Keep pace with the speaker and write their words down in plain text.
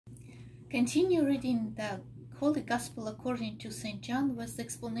Continue reading the Holy Gospel according to St. John with the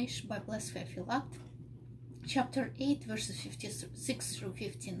explanation by Blessed Theophylact, chapter 8, verses 56 through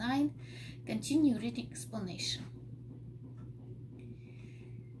 59. Continue reading explanation.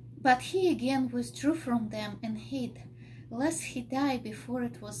 But he again withdrew from them and hid, lest he die before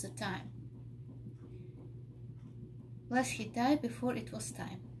it was the time.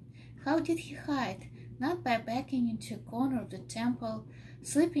 How did he hide? Not by backing into a corner of the temple,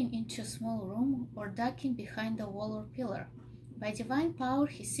 slipping into a small room, or ducking behind a wall or pillar. By divine power,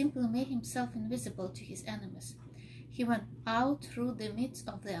 he simply made himself invisible to his enemies. He went out through the midst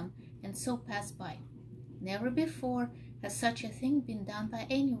of them, and so passed by. Never before has such a thing been done by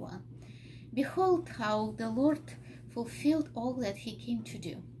anyone. Behold how the Lord fulfilled all that he came to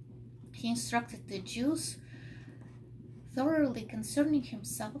do. He instructed the Jews thoroughly concerning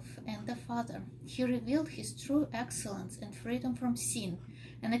himself and the Father. He revealed his true excellence and freedom from sin,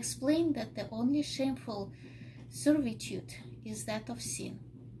 and explained that the only shameful servitude is that of sin.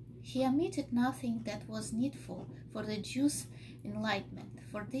 He omitted nothing that was needful for the Jews' enlightenment.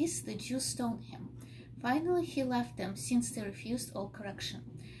 For this the Jews stoned him. Finally he left them, since they refused all correction.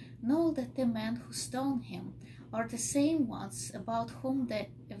 Know that the men who stoned him are the same ones about whom the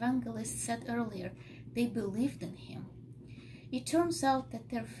evangelist said earlier, they believed in him. It turns out that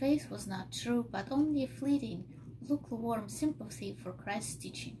their faith was not true, but only a fleeting, lukewarm sympathy for Christ's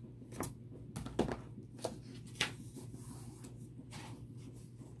teaching.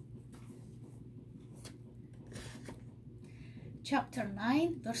 Chapter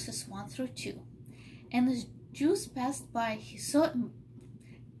 9, verses 1 through 2. And as Jews passed by,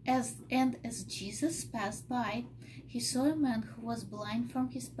 as Jesus passed by, he saw a man who was blind from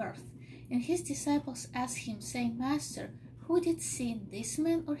his birth. And his disciples asked him, saying, Master, who did sin, this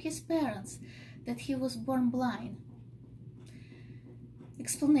man or his parents, that he was born blind?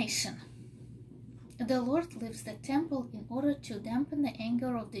 Explanation. The Lord leaves the temple in order to dampen the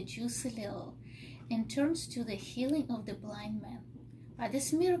anger of the Jews a little, and turns to the healing of the blind man. By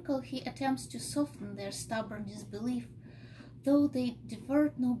this miracle he attempts to soften their stubborn disbelief, though they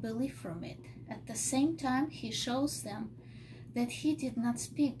divert no belief from it. At the same time he shows them that he did not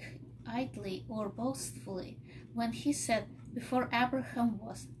speak idly or boastfully when he said, Before Abraham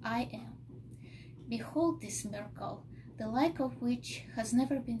was, I am. Behold this miracle, the like of which has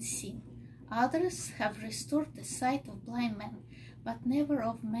never been seen. Others have restored the sight of blind men, but never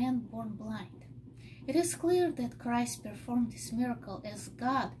of man born blind. It is clear that Christ performed this miracle as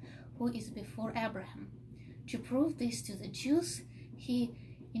God who is before Abraham. To prove this to the Jews, he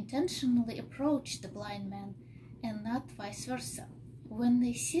intentionally approached the blind man and not vice versa. When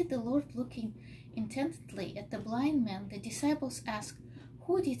they see the Lord looking intently at the blind man, the disciples ask,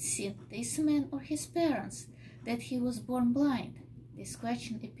 Who did sin, this man or his parents, that he was born blind? This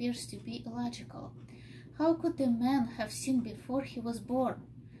question appears to be illogical. How could the man have sinned before he was born?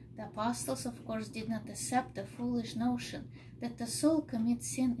 The apostles, of course, did not accept the foolish notion that the soul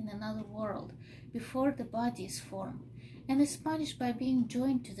commits sin in another world before the body is formed, and is punished by being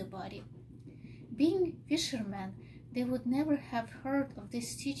joined to the body. Being fishermen, they would never have heard of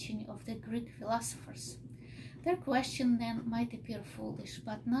this teaching of the Greek philosophers. Their question then might appear foolish,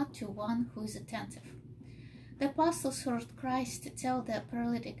 but not to one who is attentive. The apostles heard Christ tell the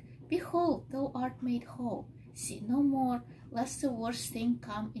paralytic, Behold, thou art made whole. See no more, lest the worst thing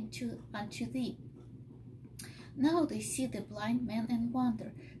come unto thee. Now they see the blind man and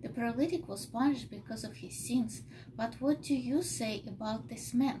wonder. The paralytic was punished because of his sins, but what do you say about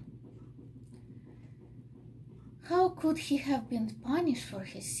this man? How could he have been punished for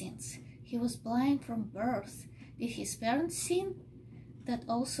his sins? He was blind from birth. Did his parents sin? That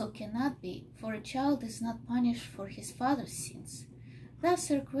also cannot be, for a child is not punished for his father's sins. Thus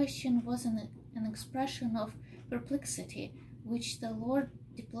their question was an expression of perplexity, which the Lord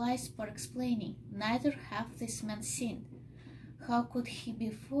replies by explaining, Neither hath this man sinned. How could he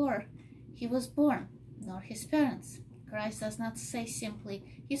before he was born, nor his parents? Christ does not say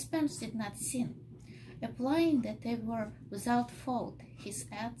simply, His parents did not sin. Applying that they were without fault, he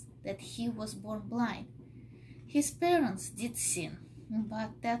adds that he was born blind. His parents did sin,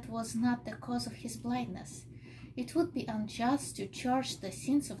 but that was not the cause of his blindness. It would be unjust to charge the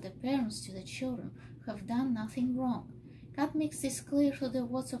sins of the parents to the children who have done nothing wrong. God makes this clear through the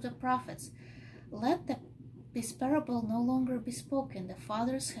words of the prophets. Let this parable no longer be spoken. The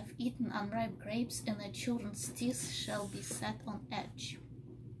fathers have eaten unripe grapes, and the children's teeth shall be set on edge.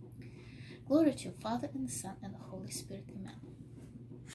 Glory to the Father, and the Son, and the Holy Spirit. Amen.